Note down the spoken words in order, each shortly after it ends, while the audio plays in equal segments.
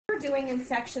doing in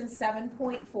section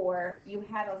 7.4, you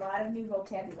had a lot of new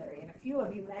vocabulary, and a few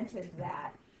of you mentioned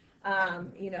that,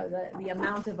 you know, the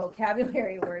amount of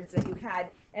vocabulary words that you had.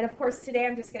 And of course, today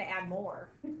I'm just going to add more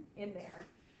in there.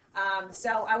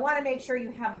 So I want to make sure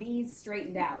you have these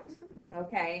straightened out,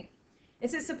 okay?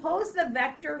 It says, suppose the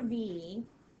vector v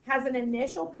has an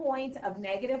initial point of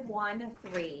 -1,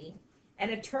 3,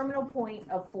 and a terminal point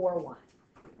of 4, 1.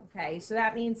 Okay, so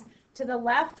that means to the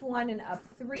left 1 and up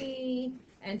 3,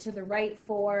 and to the right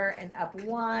 4 and up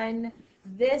 1.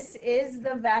 This is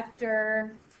the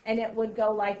vector, and it would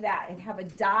go like that. It'd have a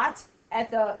dot at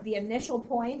the initial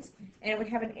point, and it would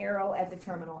have an arrow at the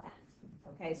terminal end.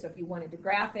 Okay, so if you wanted to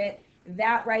graph it,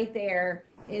 that right there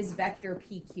is vector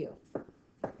PQ.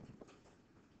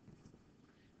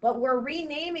 But we're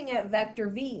renaming it vector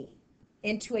V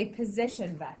into a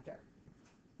position vector.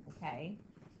 Okay,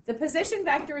 the position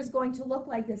vector is going to look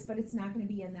like this, but it's not going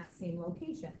to be in that same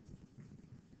location.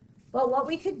 But what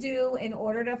we could do in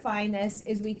order to find this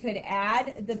is we could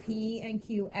add the P and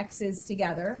Q X's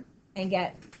together and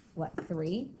get, what,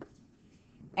 3?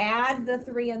 Add the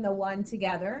 3 and the 1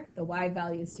 together, the Y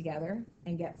values together,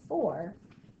 and get 4.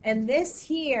 And this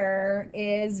here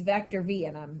is vector V,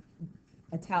 and I'm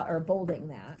bolding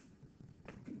that,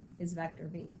 is vector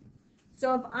V.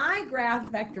 So if I graph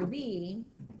vector V,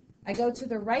 I go to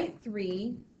the right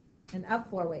 3 and up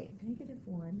 4, wait,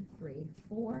 -1, 3,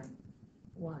 4,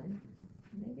 1,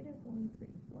 -1, 3,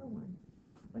 4, 1.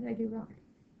 What did I do wrong?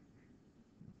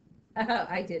 Oh,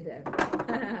 I did that.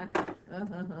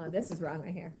 This is wrong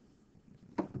right here.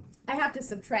 I have to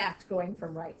subtract going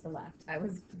from right to left. I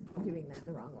was doing that in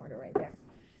the wrong order right there.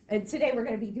 And today we're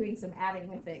going to be doing some adding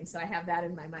with things, so I have that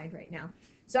in my mind right now.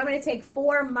 So I'm going to take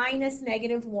 4 minus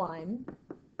 -1,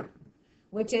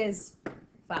 which is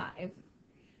 5.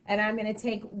 And I'm going to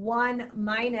take 1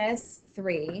 minus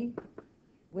 3,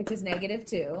 which is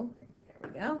 -2. There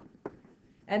we go.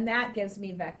 And that gives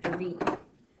me vector V.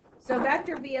 So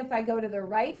vector V, if I go to the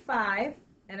right 5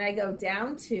 and I go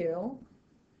down 2,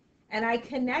 and I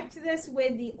connect this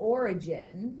with the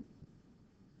origin,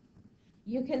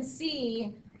 you can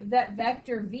see that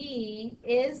vector V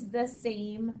is the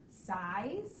same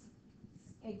size.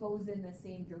 It goes in the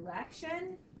same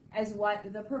direction as what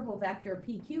the purple vector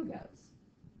PQ goes.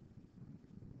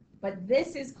 But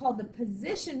this is called the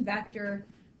position vector.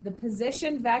 The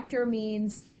position vector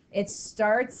means it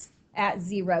starts at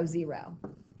 0, 0.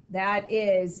 That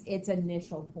is its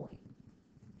initial point.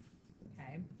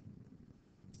 Okay.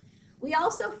 We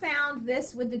also found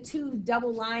this with the 2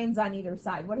 double lines on either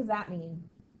side. What does that mean?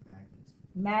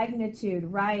 Magnitude,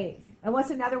 right. And what's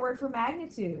another word for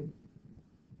magnitude?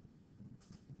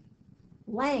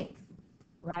 Length,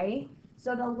 right?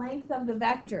 So the length of the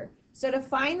vector. So to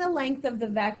find the length of the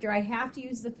vector, I have to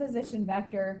use the position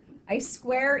vector. I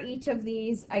square each of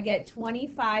these. I get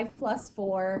 25 plus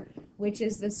 4, which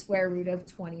is the square root of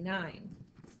 29.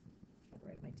 I'll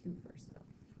write my 2 first,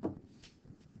 though.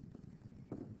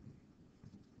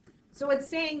 So it's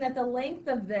saying that the length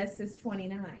of this is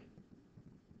 29.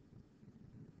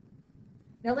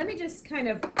 Now let me just kind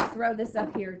of throw this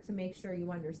up here to make sure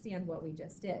you understand what we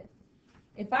just did.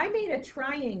 If I made a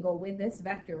triangle with this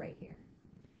vector right here,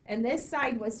 and this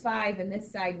side was 5 and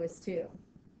this side was 2,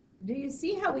 do you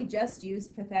see how we just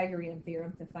used Pythagorean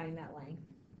theorem to find that length?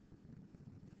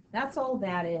 That's all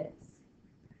that is.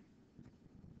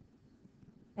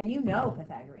 And you know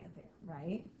Pythagorean theorem,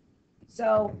 right?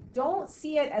 So don't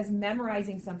see it as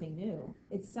memorizing something new.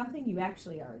 It's something you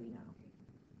actually already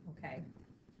know. Okay.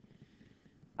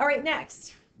 All right,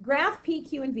 next. Graph P,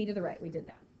 Q, and V to the right. We did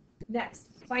that. Next,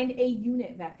 find a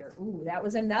unit vector. Ooh, that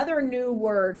was another new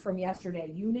word from yesterday.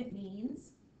 Unit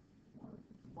means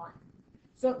 1.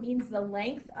 So it means the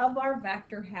length of our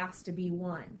vector has to be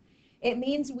 1. It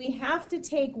means we have to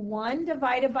take 1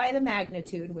 divided by the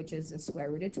magnitude, which is the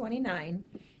square root of 29,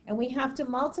 and we have to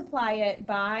multiply it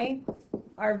by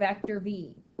our vector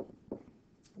V.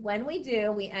 When we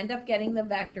do, we end up getting the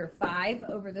vector 5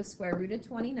 over the square root of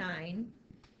 29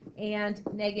 and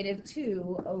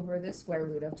 -2 over the square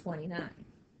root of 29.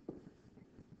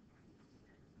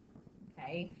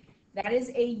 Okay, that is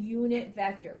a unit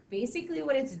vector. Basically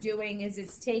what it's doing is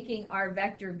it's taking our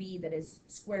vector V that is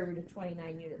square root of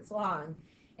 29 units long,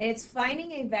 and it's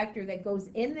finding a vector that goes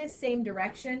in this same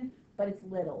direction, but it's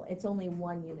little. It's only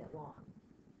 1 unit long.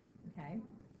 Okay?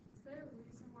 Is there a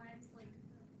reason why it's like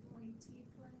pointy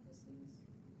parentheses?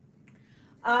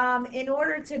 In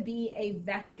order to be a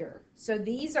vector. So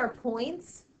these are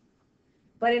points,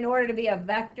 but in order to be a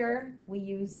vector, we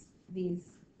use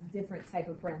these different type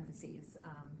of parentheses.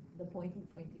 The pointy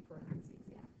parentheses,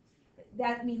 yeah.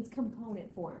 That means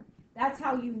component form. That's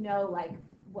how you know, like,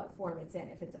 what form it's in.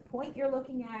 If it's a point you're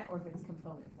looking at, or if it's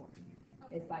component form,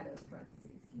 is by those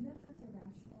parentheses. You don't have to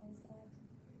rationalize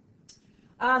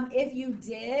that. If you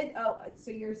did, oh,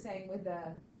 so you're saying with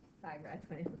the 5 rad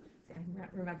 20,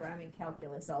 remember I'm in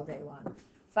calculus all day long.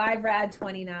 5 rad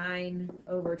 29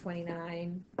 over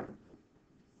 29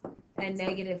 and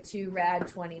negative 2 rad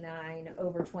 29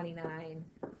 over 29.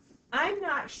 I'm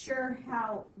not sure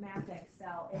how Math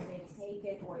Excel, if they take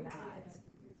it or not.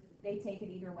 They take it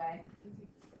either way.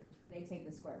 They take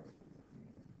the square root.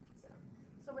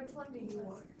 So which one do you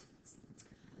want?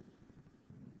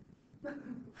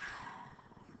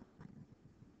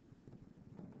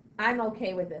 I'm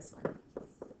okay with this one.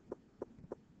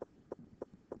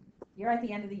 You're at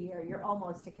the end of the year. You're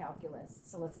almost to calculus,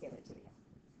 so let's give it to you.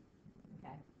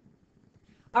 Okay.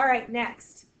 All right,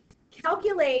 next.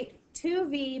 Calculate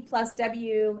 2v plus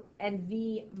w and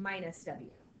v minus w.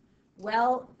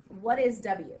 Well, what is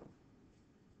w?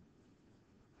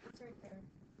 It's right there.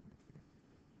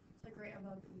 It's like right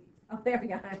above E. Oh, there we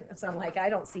go. So I'm like, I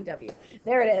don't see w.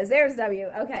 There it is. There's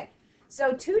w. Okay.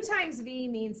 So 2 times v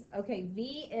means, okay,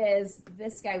 v is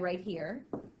this guy right here,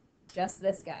 just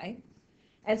this guy.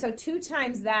 And so 2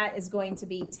 times that is going to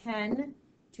be 10.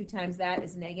 2 times that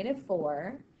is negative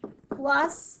 4,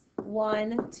 plus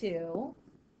 1, 2.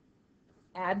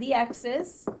 Add the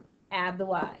x's, add the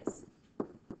y's.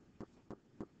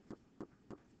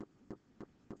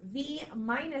 V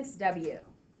minus w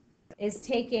is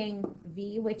taking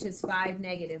v, which is 5,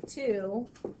 negative 2,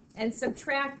 and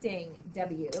subtracting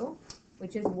w,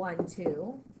 which is 1,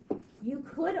 2. You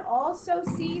could also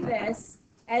see this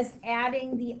as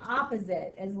adding the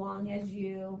opposite as long as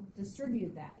you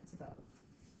distribute that to both.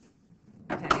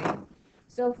 Okay,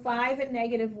 so 5 and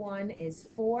negative 1 is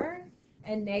 4,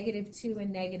 and negative 2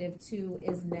 and negative 2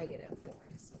 is negative 4.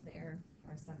 So there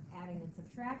are some adding and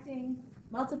subtracting,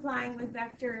 multiplying with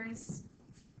vectors.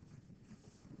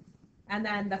 And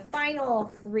then the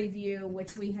final review,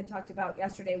 which we had talked about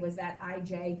yesterday, was that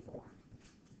IJ form.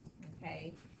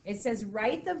 Okay, it says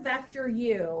write the vector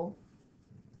u,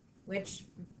 which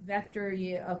vector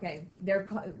u, okay,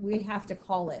 we have to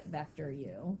call it vector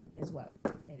u, is what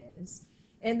it is,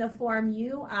 in the form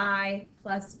ui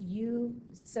plus u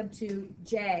sub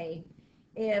 2j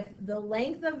if the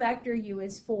length of vector u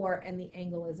is 4 and the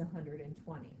angle is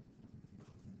 120.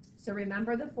 So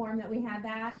remember the form that we had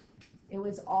that? It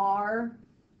was r,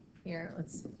 here,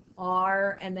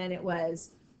 r, and then it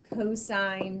was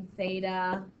cosine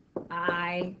theta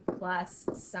I plus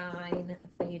sine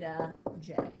theta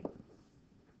j.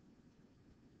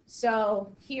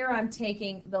 So here I'm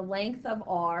taking the length of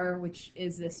r, which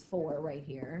is this 4 right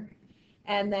here,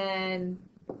 and then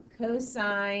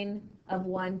cosine of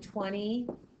 120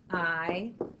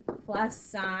 I plus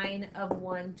sine of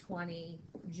 120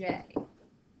 j.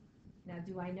 Now,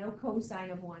 do I know cosine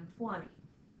of 120?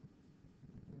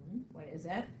 What is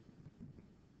it?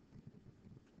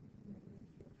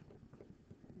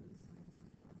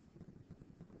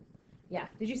 Yeah,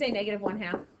 did you say negative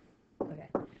 1/2? Okay.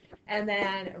 And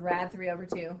then rad 3 over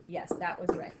 2. Yes, that was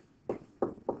right.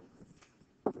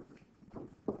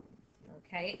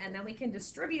 Okay, and then we can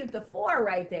distribute the 4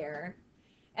 right there.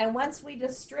 And once we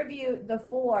distribute the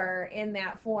 4 in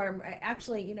that form,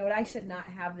 actually, you know what, I should not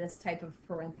have this type of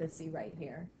parenthesis right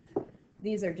here.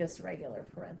 These are just regular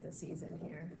parentheses in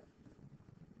here.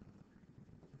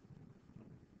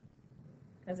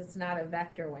 Because it's not a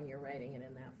vector when you're writing it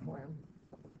in that form.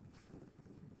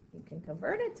 You can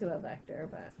convert it to a vector,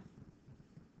 but...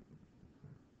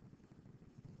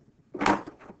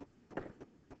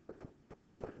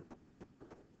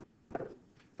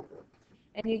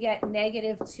 And you get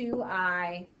negative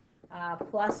 2i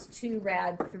plus 2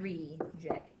 rad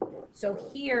 3j. So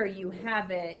here you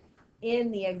have it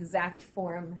in the exact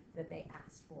form that they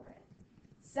asked for it.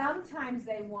 Sometimes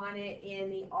they want it in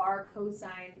the r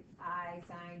cosine I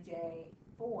sine j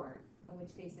form, in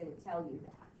which case they would tell you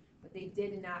that. But they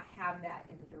did not have that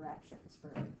in the directions for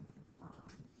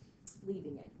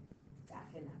leaving it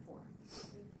back in that form.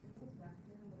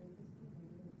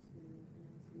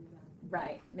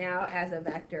 Right, now as a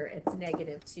vector, it's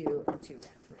negative 2 and 2 rad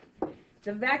 3.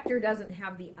 The vector doesn't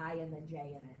have the I and the j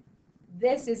in it.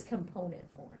 This is component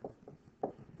form.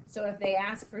 So if they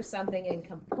ask for something in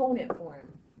component form,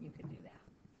 you can do that.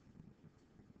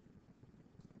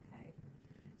 Okay.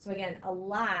 So again, a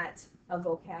lot of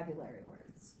vocabulary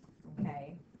words.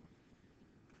 Okay.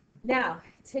 Now,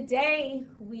 today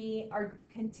we are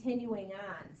continuing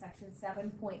on. Section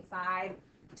 7.5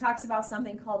 talks about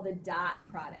something called the dot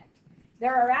product.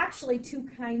 There are actually 2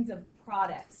 kinds of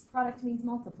products. Product means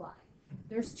multiply.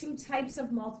 There's 2 types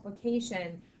of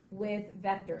multiplication with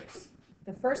vectors.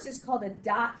 The first is called a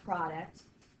dot product,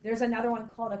 There's another one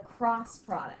called a cross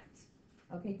product.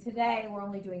 Okay, today we're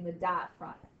only doing the dot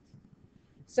product.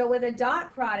 So with a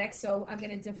dot product, so I'm going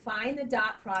to define the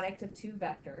dot product of two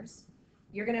vectors.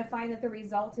 You're going to find that the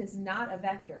result is not a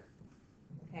vector.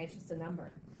 Okay, it's just a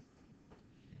number.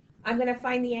 I'm going to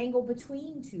find the angle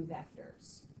between two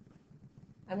vectors.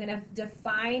 I'm going to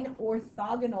define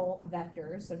orthogonal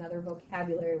vectors, so another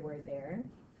vocabulary word there.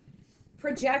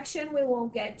 Projection we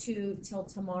won't get to till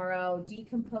tomorrow,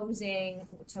 decomposing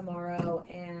tomorrow,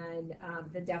 and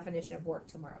the definition of work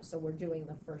tomorrow. So we're doing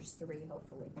the first three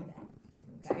hopefully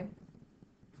today. Okay.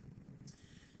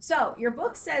 So your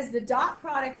book says the dot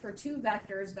product for two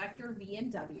vectors, vector v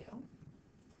and w,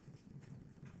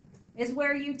 is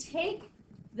where you take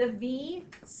the v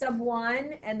sub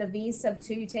 1 and the v sub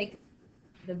 2. You take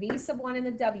the v sub 1 and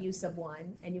the w sub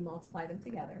 1 and you multiply them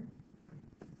together.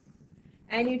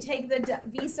 And you take the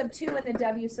v sub 2 and the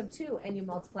w sub 2 and you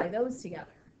multiply those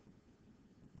together.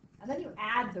 And then you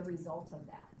add the result of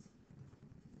that.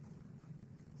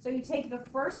 So you take the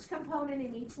first component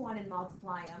in each one and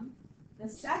multiply them, the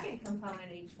second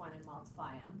component in each one and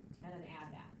multiply them, and then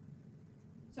add that.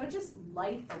 So it's just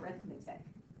light arithmetic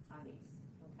on these,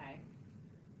 okay?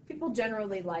 People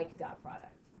generally like dot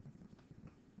product.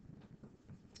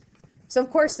 So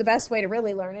of course the best way to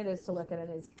really learn it is to look at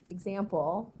an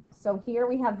example. So here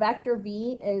we have vector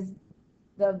v is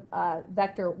the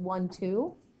vector 1,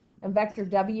 2, and vector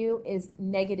w is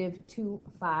negative 2,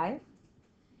 5.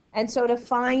 And so to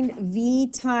find v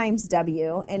times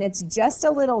w, and it's just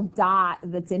a little dot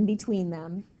that's in between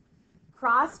them.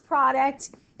 Cross product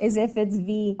is if it's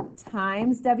v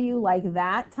times w, like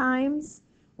that times.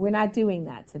 We're not doing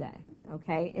that today,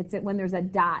 okay? It's when there's a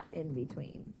dot in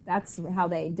between. That's how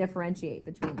they differentiate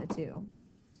between the two.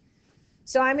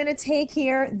 So I'm going to take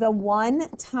here the 1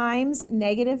 times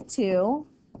negative 2,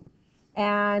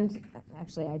 and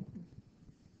actually I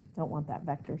don't want that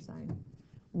vector sign.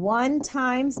 1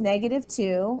 times negative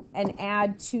 2 and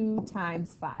add 2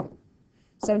 times 5.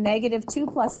 So negative 2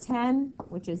 plus 10,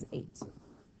 which is 8.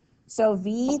 So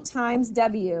v times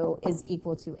w is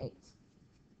equal to 8.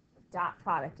 Dot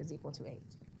product is equal to 8.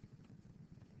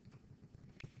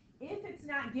 If it's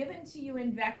not given to you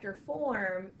in vector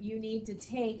form, you need to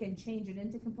take and change it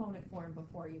into component form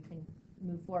before you can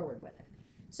move forward with it.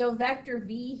 So vector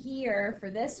v here for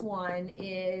this one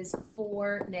is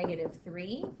 4, negative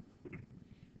 3.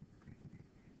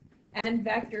 And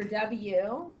vector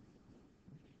w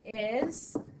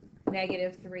is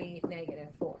negative 3, negative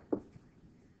 4.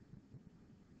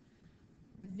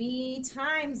 V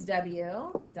times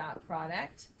w, dot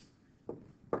product,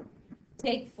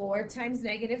 take 4 times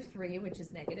negative 3, which is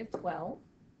negative 12.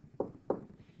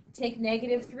 Take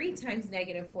negative 3 times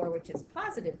negative 4, which is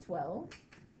positive 12,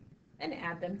 and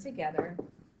add them together,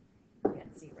 get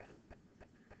 0.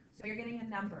 So you're getting a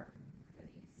number for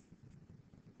these.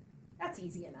 That's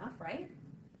easy enough, right?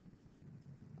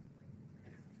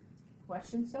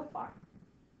 Questions so far?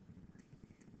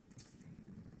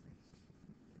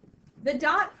 The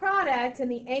dot product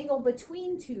and the angle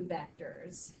between two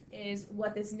vectors is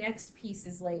what this next piece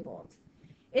is labeled.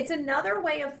 It's another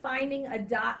way of finding a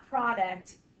dot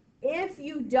product if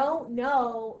you don't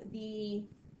know the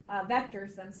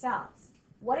vectors themselves.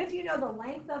 What if you know the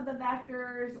length of the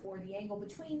vectors or the angle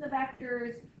between the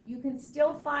vectors? You can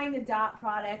still find the dot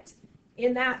product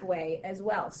in that way as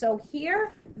well. So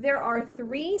here there are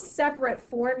 3 separate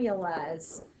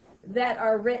formulas that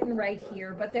are written right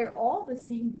here, but they're all the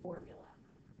same formula,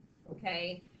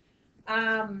 okay?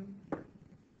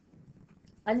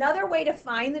 Another way to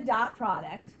find the dot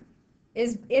product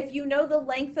is if you know the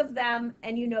length of them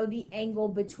and you know the angle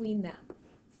between them.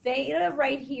 Theta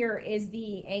right here is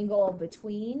the angle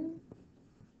between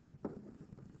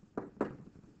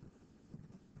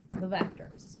the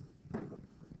vectors.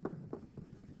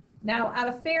 Now, out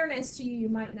of fairness to you, you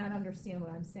might not understand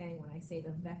what I'm saying when I say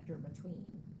the vector between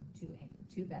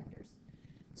two vectors.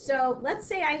 So let's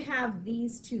say I have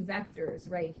these two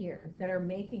vectors right here that are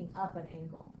making up an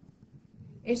angle.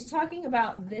 It's talking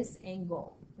about this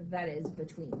angle that is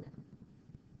between them.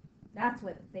 That's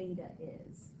what theta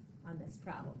is on this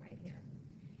problem right here.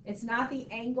 It's not the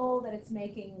angle that it's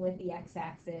making with the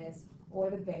x-axis or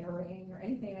the bearing or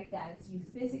anything like that. It's you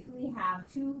physically have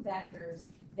two vectors.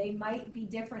 They might be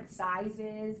different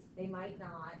sizes, they might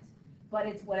not, but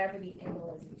it's whatever the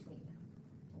angle is between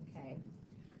them, okay?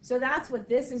 So that's what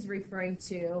this is referring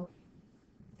to.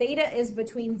 Theta is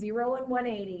between 0 and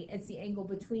 180. It's the angle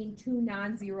between two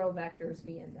non-zero vectors,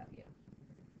 v and w,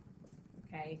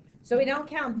 okay? So we don't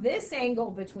count this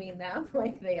angle between them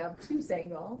like the obtuse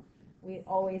angle. We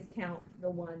always count the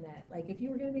one that, like if you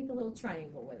were going to make a little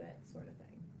triangle with it, sort of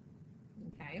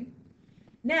thing, okay?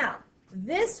 Now,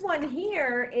 this one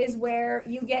here is where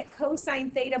you get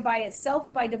cosine theta by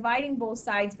itself by dividing both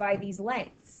sides by these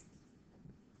lengths.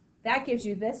 That gives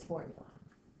you this formula.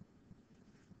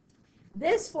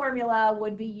 This formula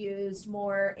would be used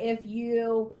more if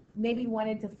you maybe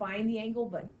wanted to find the angle,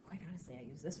 but quite honestly, I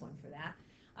use this one for that.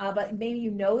 But maybe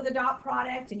you know the dot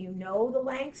product and you know the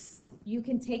lengths, you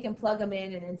can take and plug them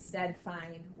in and instead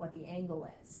find what the angle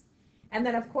is. And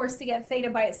then, of course, to get theta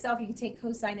by itself, you can take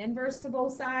cosine inverse to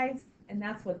both sides, and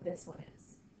that's what this one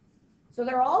is. So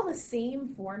they're all the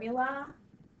same formula.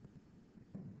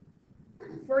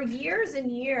 For years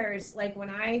and years, like when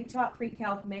I taught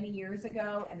pre-calc many years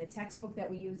ago, and the textbook that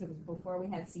we used, it was before we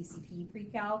had CCP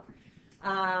pre-calc,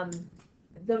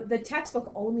 the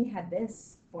textbook only had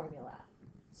this formula.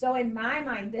 So in my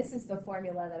mind, this is the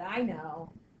formula that I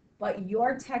know, but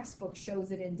your textbook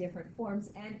shows it in different forms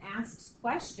and asks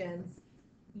questions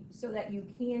so that you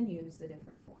can use the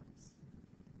different forms.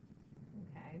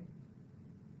 Okay.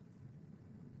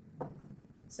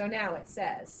 So now it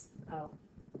says,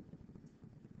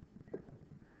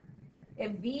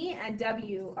 if V and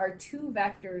W are two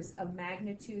vectors of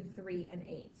magnitude 3 and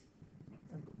 8.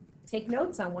 Take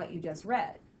notes on what you just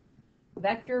read.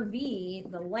 Vector V,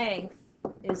 the length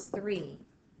is 3.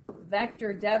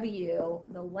 Vector W,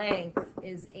 the length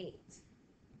is 8.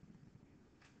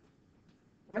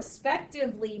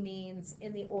 Respectively means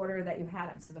in the order that you had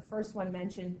them. So the first one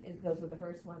mentioned, it goes with the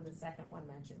first one. The second one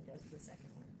mentioned goes with the second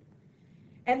one.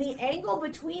 And the angle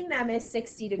between them is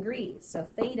 60 degrees. So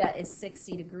theta is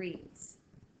 60 degrees.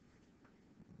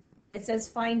 It says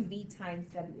find V times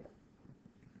W.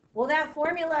 Well, that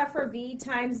formula for V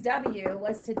times W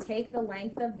was to take the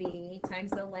length of V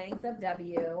times the length of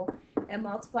W and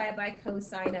multiply it by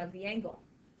cosine of the angle.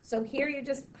 So here you're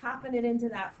just popping it into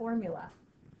that formula.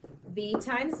 V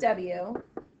times W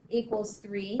equals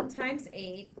 3 times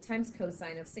 8 times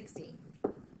cosine of 60.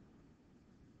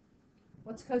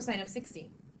 What's cosine of 60?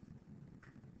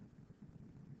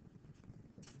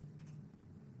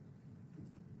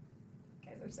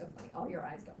 Guys are so funny. All your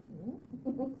eyes go.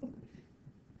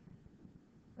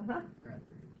 Uh-huh.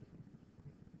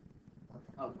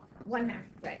 Oh. 1/2,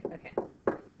 right, okay.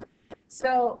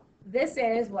 So this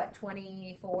is what,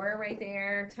 24 right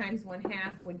there, times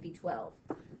 1/2 would be 12.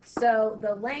 So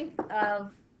the length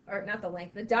of, or not the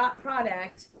length, the dot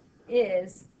product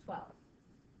is 12.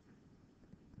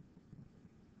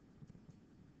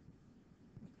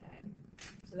 Okay,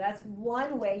 so that's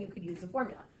one way you could use the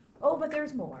formula. Oh, but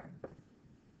there's more.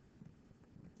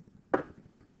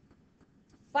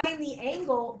 Find the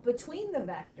angle between the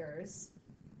vectors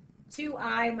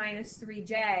 2i minus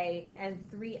 3j and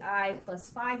 3i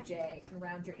plus 5j and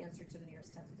round your answer to the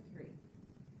nearest 10th degree.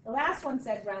 The last one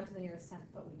said round to the nearest 10th,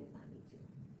 but we did not need to.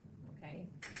 Okay,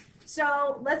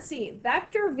 so let's see.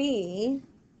 Vector v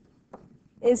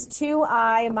is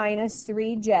 2i minus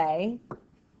 3j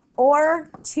or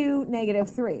 2, negative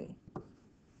 3.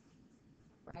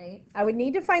 Right? I would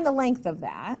need to find the length of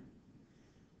that,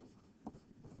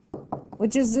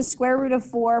 which is the square root of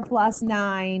 4 plus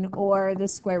 9, or the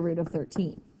square root of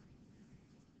 13.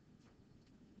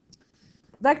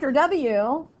 Vector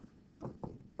W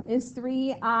is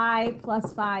 3i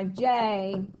plus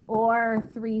 5j, or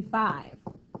 3, 5.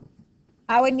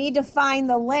 I would need to find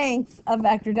the length of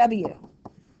vector W,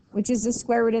 which is the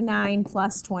square root of 9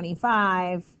 plus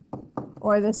 25,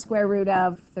 or the square root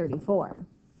of 34.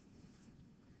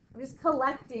 I'm just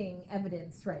collecting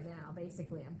evidence right now,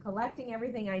 basically. I'm collecting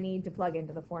everything I need to plug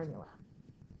into the formula.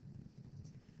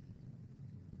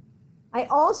 I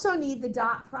also need the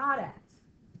dot product,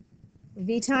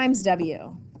 V times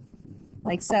W,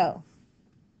 like so.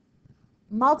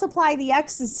 Multiply the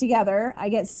x's together, I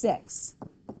get 6.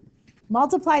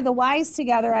 Multiply the y's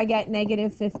together, I get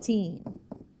negative 15.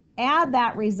 Add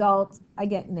that result, I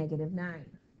get negative 9.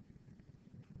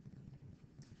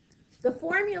 The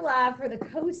formula for the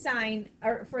cosine,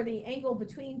 or for the angle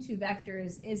between two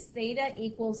vectors, is theta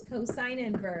equals cosine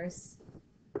inverse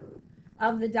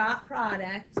of the dot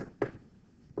product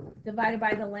divided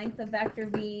by the length of vector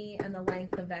v and the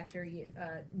length of vector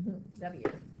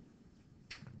w.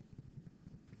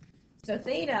 So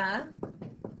theta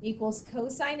equals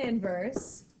cosine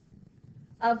inverse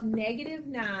of negative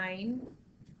 9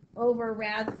 over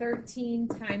rad 13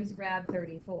 times rad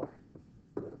 34.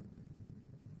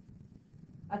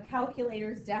 A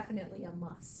calculator is definitely a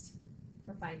must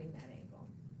for finding that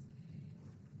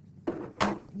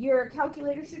angle. Your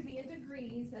calculator should be in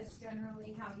degrees. That's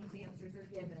generally how these answers are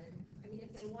given. I mean,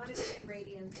 if they wanted it in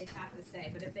radians, they'd have to say,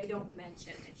 but if they don't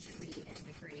mention, it should be in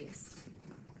degrees.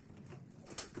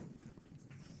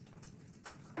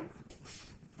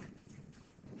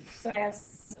 So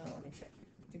yes, let me check.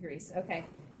 degrees. Okay.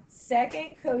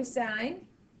 Second cosine.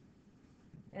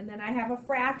 And then I have a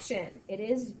fraction. It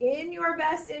is in your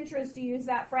best interest to use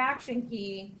that fraction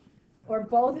key, or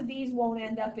both of these won't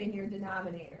end up in your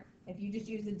denominator. If you just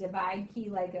use a divide key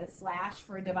like a slash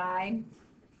for a divide.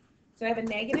 So I have a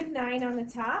 -9 on the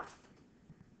top,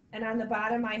 and on the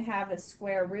bottom I have a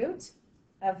square root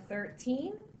of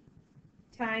 13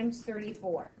 times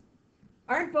 34.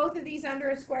 Aren't both of these under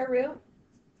a square root?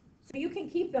 So you can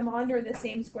keep them under the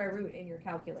same square root in your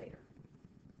calculator.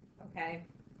 Okay?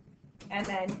 And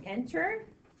then enter,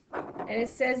 and it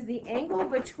says the angle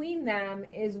between them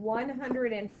is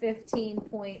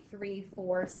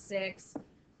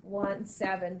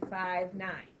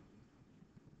 115.3461759.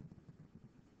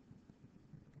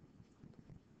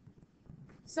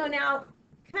 So now,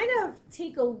 kind of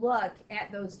take a look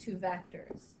at those two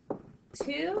vectors.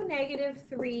 2,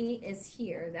 -3 is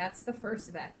here. That's the first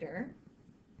vector.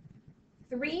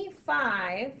 3,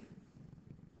 5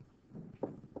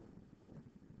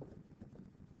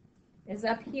 is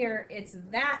up here. It's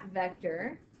that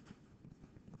vector.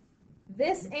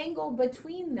 This angle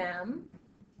between them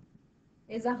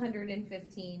is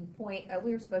 115 point,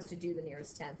 we were supposed to do the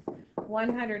nearest tenth,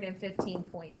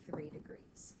 115.3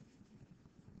 degrees.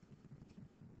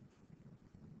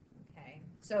 Okay,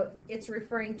 so it's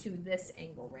referring to this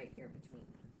angle right here between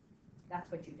them.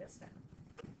 That's what you just found.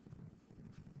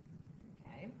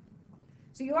 Okay,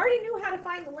 so you already knew how to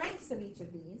find the lengths of each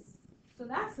of these, so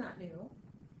that's not new.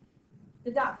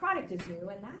 The dot product is new,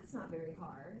 and that's not very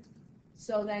hard.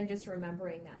 So then just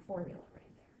remembering that formula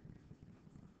right there.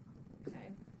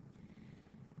 Okay.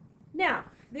 Now,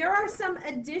 there are some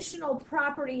additional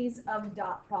properties of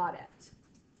dot product.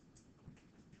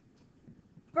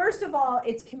 First of all,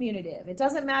 it's commutative. It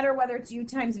doesn't matter whether it's u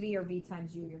times v or v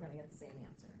times u, you're going to get the same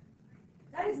answer.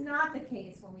 That is not the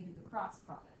case when we do the cross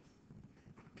product.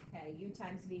 Okay, u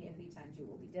times v and v times u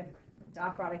will be different.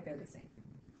 Dot product, they're the same.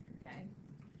 Okay.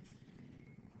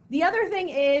 The other thing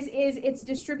is it's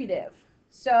distributive.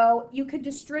 So you could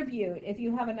distribute, if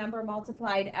you have a number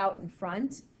multiplied out in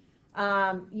front,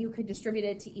 you could distribute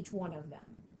it to each one of them.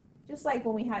 Just like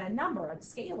when we had a number, a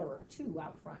scalar or 2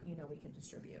 out front, you know we could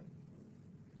distribute.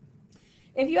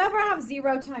 If you ever have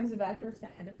 0 times a vector, it's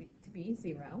going to end up to be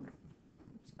 0.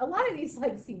 A lot of these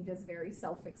slides seem just very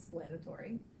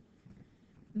self-explanatory.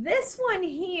 This one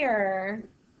here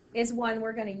is one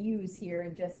we're going to use here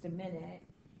in just a minute.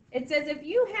 It says if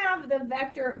you have the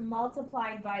vector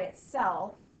multiplied by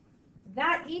itself,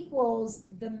 that equals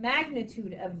the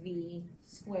magnitude of v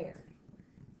squared.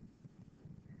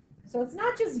 So it's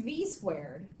not just v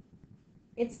squared,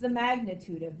 it's the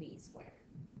magnitude of v squared.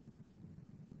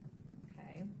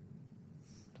 Okay.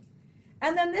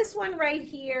 And then this one right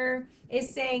here is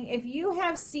saying if you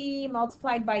have c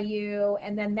multiplied by u,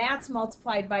 and then that's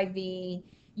multiplied by v,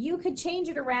 you could change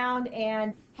it around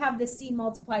and have the c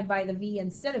multiplied by the v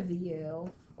instead of the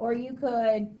u, or you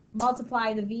could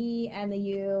multiply the v and the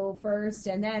u first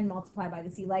and then multiply by the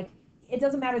c. Like, it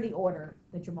doesn't matter the order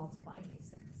that you're multiplying these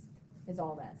things, is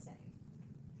all that's saying.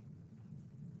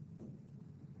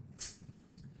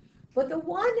 But the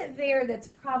one there that's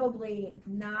probably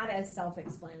not as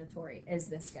self-explanatory is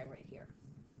this guy right here.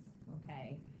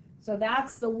 Okay, so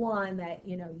that's the one that,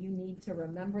 you know, you need to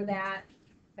remember that.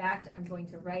 In fact, I'm going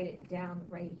to write it down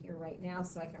right here, right now,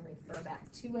 so I can refer back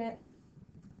to it.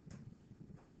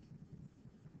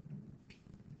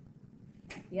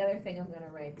 The other thing I'm going to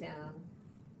write down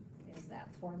is that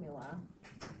formula.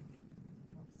 Oops.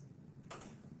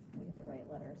 Let me get the right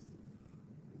letters.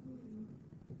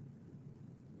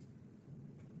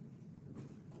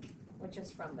 Which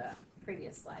is from the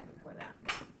previous slide before that.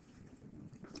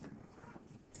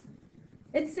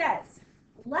 It says,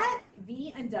 let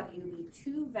v and w be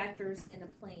 2 vectors in a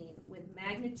plane with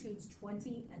magnitudes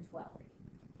 20 and 12.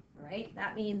 All right,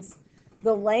 that means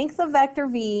the length of vector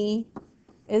v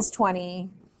is 20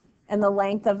 and the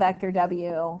length of vector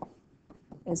w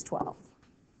is 12.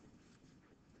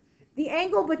 The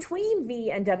angle between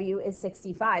v and w is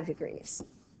 65 degrees.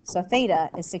 So theta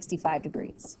is 65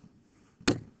 degrees.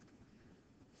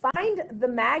 Find the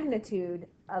magnitude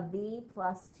of v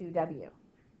plus 2w.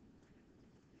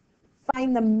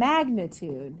 Find the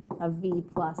magnitude of v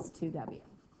plus 2w.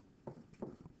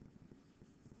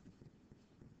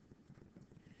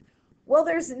 Well,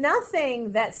 there's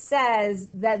nothing that says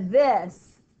that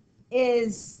this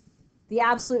is the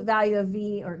absolute value of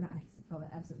v, or not, I call it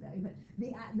absolute value, but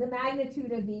the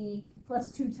magnitude of v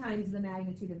plus 2 times the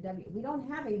magnitude of w. We don't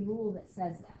have a rule that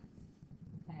says that.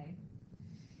 Okay.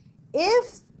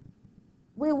 If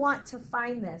we want to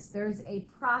find this, there's a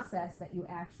process that you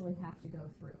actually have to go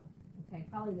through. Okay,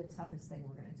 probably the toughest thing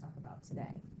we're going to talk about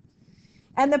today.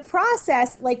 And the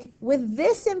process, like with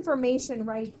this information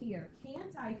right here,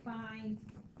 can't I find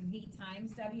V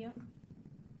times W?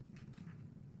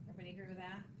 Everybody agree with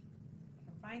that? I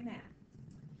can find that.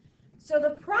 So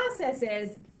the process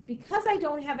is, because I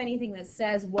don't have anything that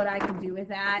says what I can do with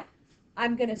that,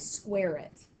 I'm going to square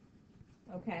it.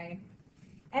 Okay?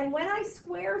 And when I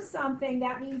square something,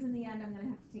 that means in the end I'm going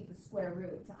to have to take the square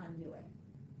root to undo it.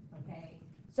 Okay?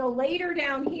 So later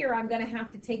down here, I'm going to have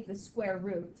to take the square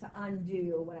root to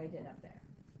undo what I did up there.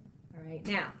 All right?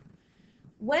 Now,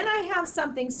 when I have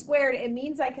something squared, it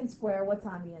means I can square what's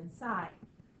on the inside.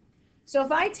 So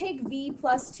if I take V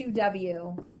plus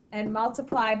 2W and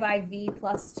multiply by V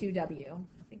plus 2W,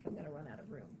 I think I'm going to run out of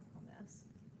room on this.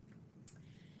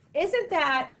 Isn't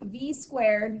that V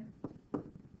squared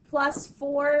plus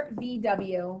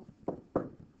 4VW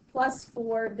plus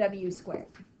 4W squared?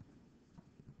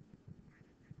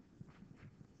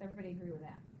 Does everybody agree with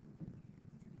that?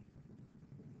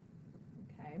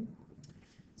 Okay.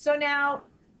 So now,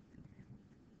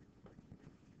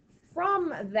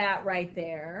 from that right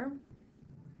there,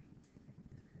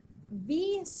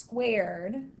 V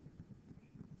squared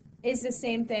is the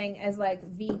same thing as like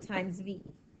V times V.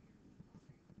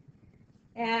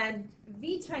 And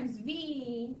V times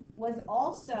V was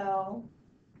also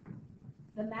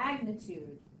the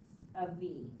magnitude of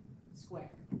V squared.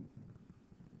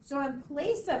 So in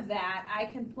place of that, I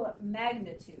can put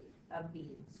magnitude of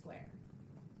V squared,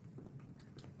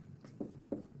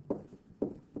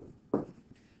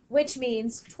 which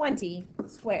means 20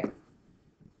 squared,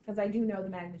 because I do know the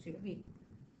magnitude of V.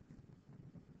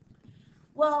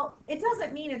 Well, it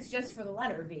doesn't mean it's just for the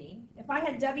letter V. If I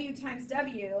had W times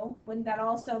W, wouldn't that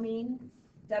also mean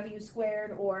W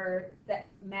squared, or the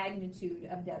magnitude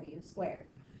of W squared?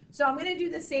 So I'm going to do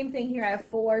the same thing here. I have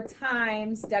 4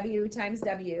 times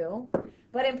W,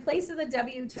 but in place of the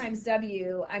W times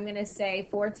W, I'm going to say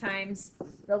 4 times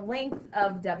the length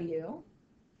of W,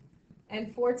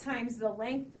 and 4 times the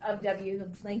length of W. The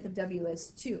length of W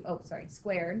is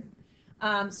squared.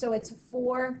 So it's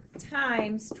 4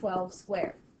 times 12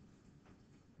 squared.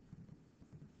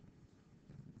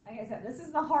 Like I said, this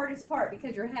is the hardest part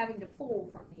because you're having to pull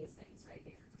from these things right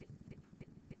here.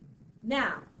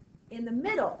 Now, in the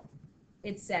middle,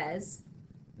 it says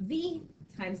V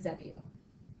times W.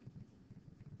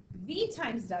 V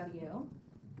times W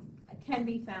can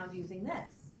be found using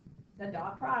this. The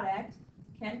dot product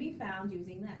can be found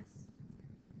using this.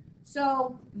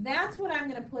 So that's what I'm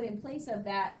going to put in place of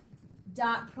that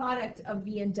dot product of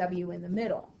V and W in the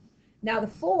middle. Now the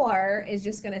 4 is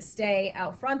just going to stay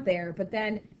out front there, but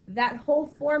then that whole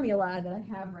formula that I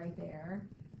have right there,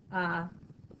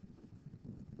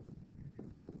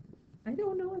 I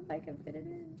don't know if I can fit it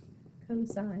in.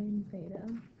 Cosine theta.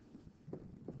 I'm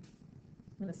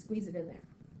going to squeeze it in there.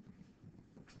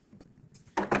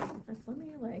 Let me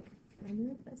can I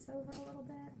move this over a little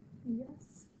bit?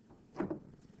 Yes.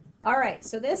 All right,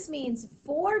 so this means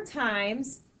 4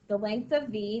 times the length of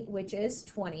V, which is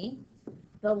 20,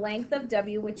 the length of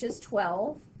W, which is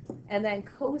 12, and then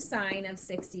cosine of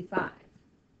 65.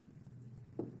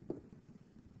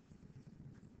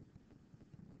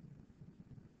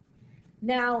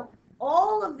 Now,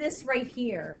 all of this right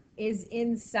here is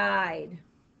inside,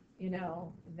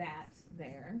 that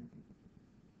there.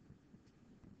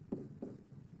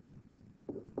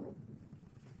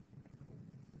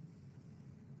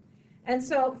 And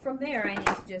so from there, I need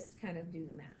to just kind of do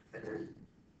the math.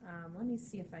 Let me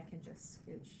see if I can just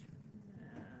scooch.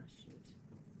 Shoot.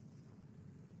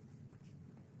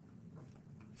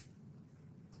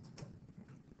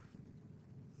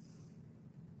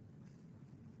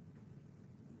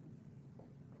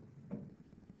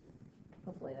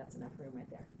 Hopefully that's enough room right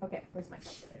there. Okay, where's my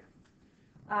calculator?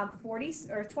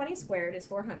 20 squared is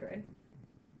 400.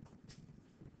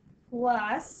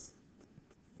 Plus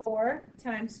 4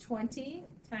 times 20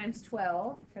 times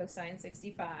 12, cosine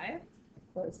 65,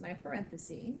 close my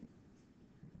parenthesis,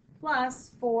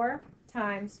 plus 4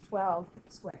 times 12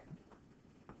 squared.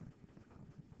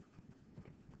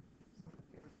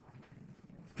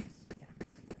 I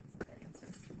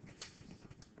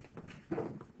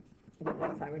don't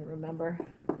know if I would remember.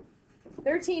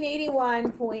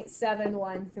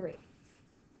 1381.713.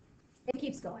 It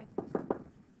keeps going.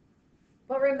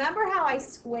 But remember how I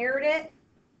squared it?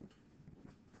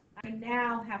 I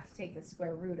now have to take the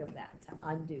square root of that to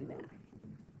undo that.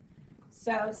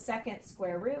 So second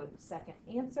square root, second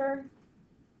answer.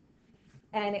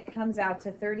 And it comes out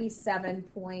to 37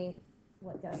 point,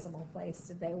 what decimal place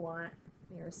did they want?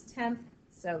 Here's 10th,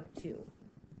 so 2.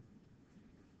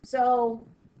 So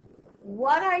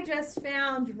what I just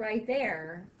found right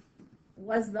there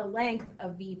was the length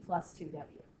of V plus 2W.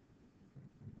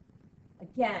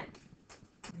 Again,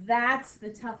 that's the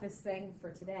toughest thing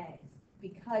for today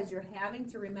because you're having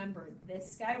to remember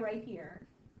this guy right here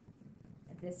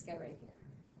and this guy right here.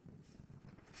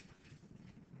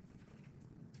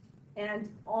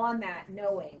 And on that,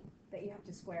 knowing that you have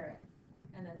to square it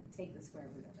and then take the square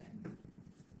root of it.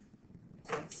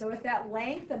 Okay, so if that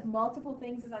length of multiple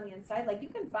things is on the inside, like you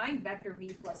can find vector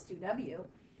v plus 2w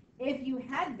if you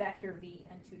had vector v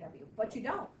and 2w, but you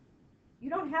don't. You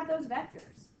don't have those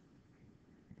vectors.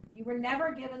 You were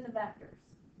never given the vectors.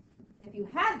 If you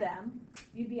had them,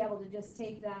 you'd be able to just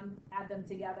take them, add them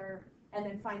together, and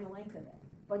then find the length of it.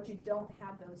 But you don't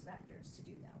have those vectors to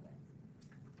do that with.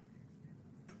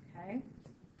 Okay?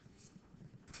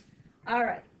 All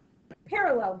right.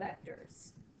 Parallel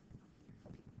vectors.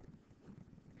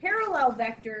 Parallel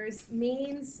vectors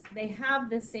means they have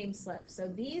the same slope. So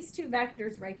these two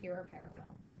vectors right here are parallel.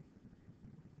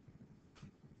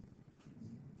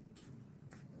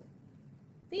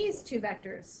 These two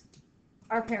vectors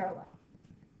are parallel.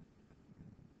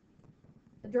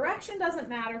 The direction doesn't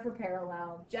matter for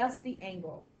parallel, just the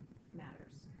angle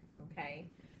matters, okay?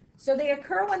 So they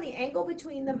occur when the angle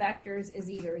between the vectors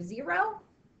is either 0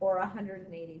 or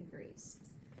 180 degrees.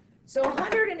 So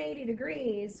 180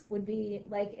 degrees would be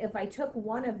like if I took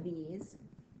one of these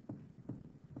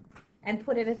and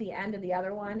put it at the end of the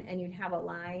other one, and you'd have a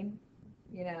line,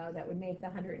 you know, that would make the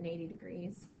 180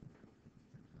 degrees.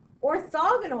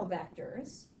 Orthogonal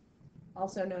vectors,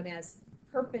 also known as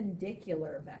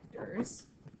perpendicular vectors.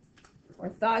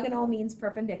 Orthogonal means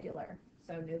perpendicular,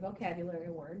 so new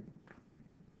vocabulary word.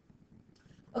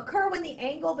 Occur when the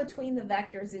angle between the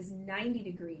vectors is 90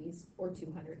 degrees or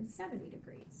 270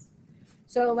 degrees.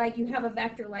 So like you have a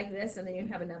vector like this, and then you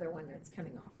have another one that's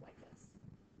coming off like this.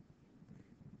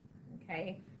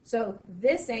 Okay, so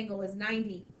this angle is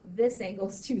 90, this angle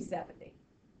is 270.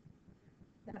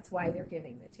 That's why they're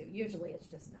giving the two. Usually it's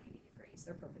just 90 degrees.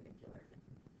 They're perpendicular.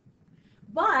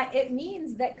 But it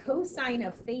means that cosine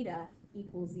of theta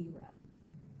equals 0.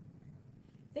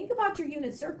 Think about your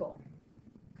unit circle.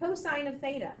 Cosine of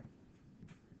theta.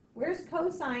 Where's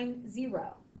cosine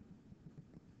 0?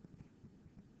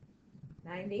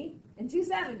 90 and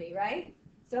 270, right?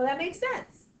 So that makes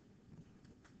sense.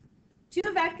 Two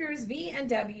vectors v and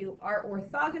w are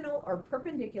orthogonal or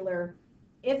perpendicular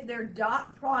if their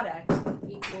dot product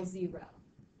equals 0.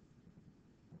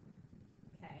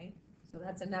 Okay, so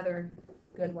that's another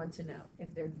good one to know,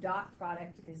 if their dot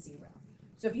product is 0.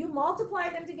 So if you multiply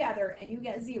them together and you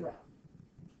get 0,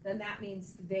 then that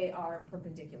means they are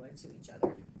perpendicular to each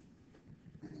other.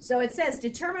 So it says,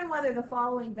 determine whether the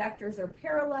following vectors are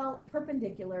parallel,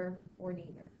 perpendicular, or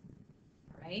neither.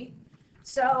 All right?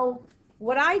 So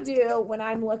what I do when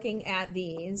I'm looking at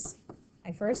these,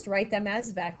 I first write them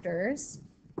as vectors.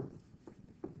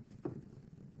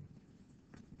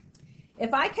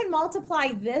 If I can multiply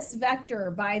this vector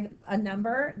by a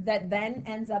number that then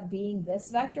ends up being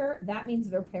this vector, that means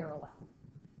they're parallel.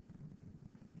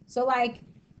 So like,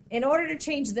 in order to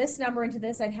change this number into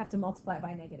this, I'd have to multiply it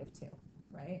by -2,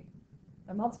 right? If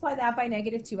I multiply that by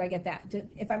 -2, I get that.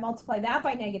 If I multiply that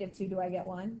by -2, do I get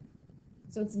 1?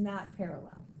 So it's not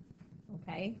parallel,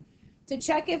 okay? To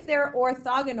check if they're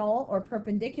orthogonal or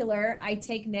perpendicular, I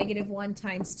take -1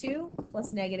 times 2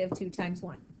 plus -2 times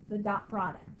 1, the dot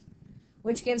product,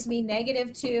 which gives me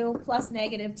 -2 plus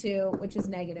 -2, which is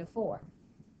 -4.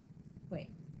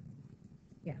 Wait.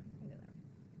 Yeah, I know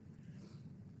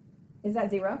that. Is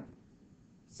that 0?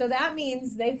 So that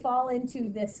means they fall into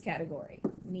this category,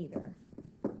 neither.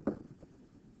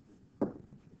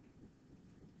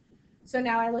 So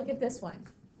now I look at this one.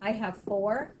 I have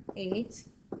 4, 8,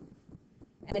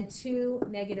 and 2,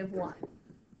 -1.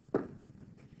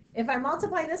 If I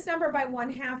multiply this number by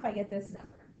 1/2, I get this number.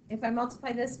 If I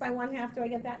multiply this by 1/2, do I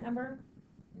get that number?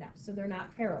 No, so they're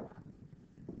not parallel.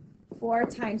 4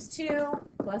 times 2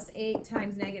 plus 8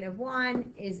 times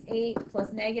 -1 is 8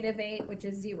 plus -8, which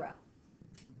is 0.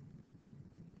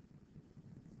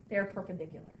 They're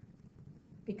perpendicular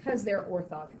because they're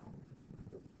orthogonal.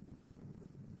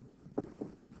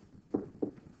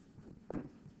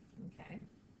 Okay.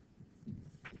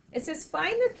 It says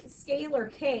find the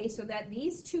scalar k so that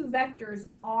these two vectors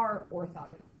are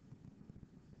orthogonal.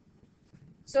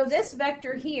 So this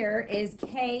vector here is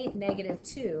k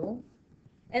 -2,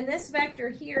 and this vector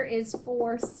here is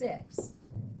 4, 6.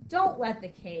 Don't let the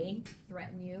k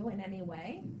threaten you in any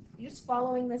way. You're just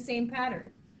following the same pattern.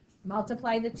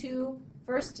 Multiply the two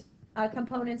first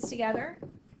components together,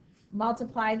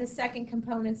 multiply the second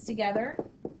components together,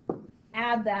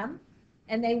 add them,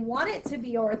 and they want it to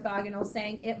be orthogonal,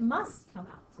 saying it must come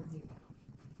out to 0.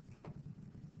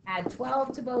 Add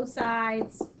 12 to both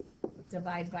sides,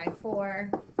 divide by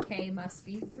 4, k must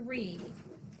be 3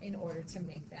 in order to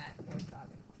make that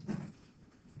orthogonal.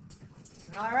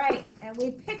 All right, and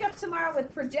we pick up tomorrow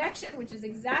with projection, which is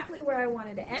exactly where I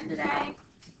wanted to end today.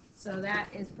 So that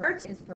is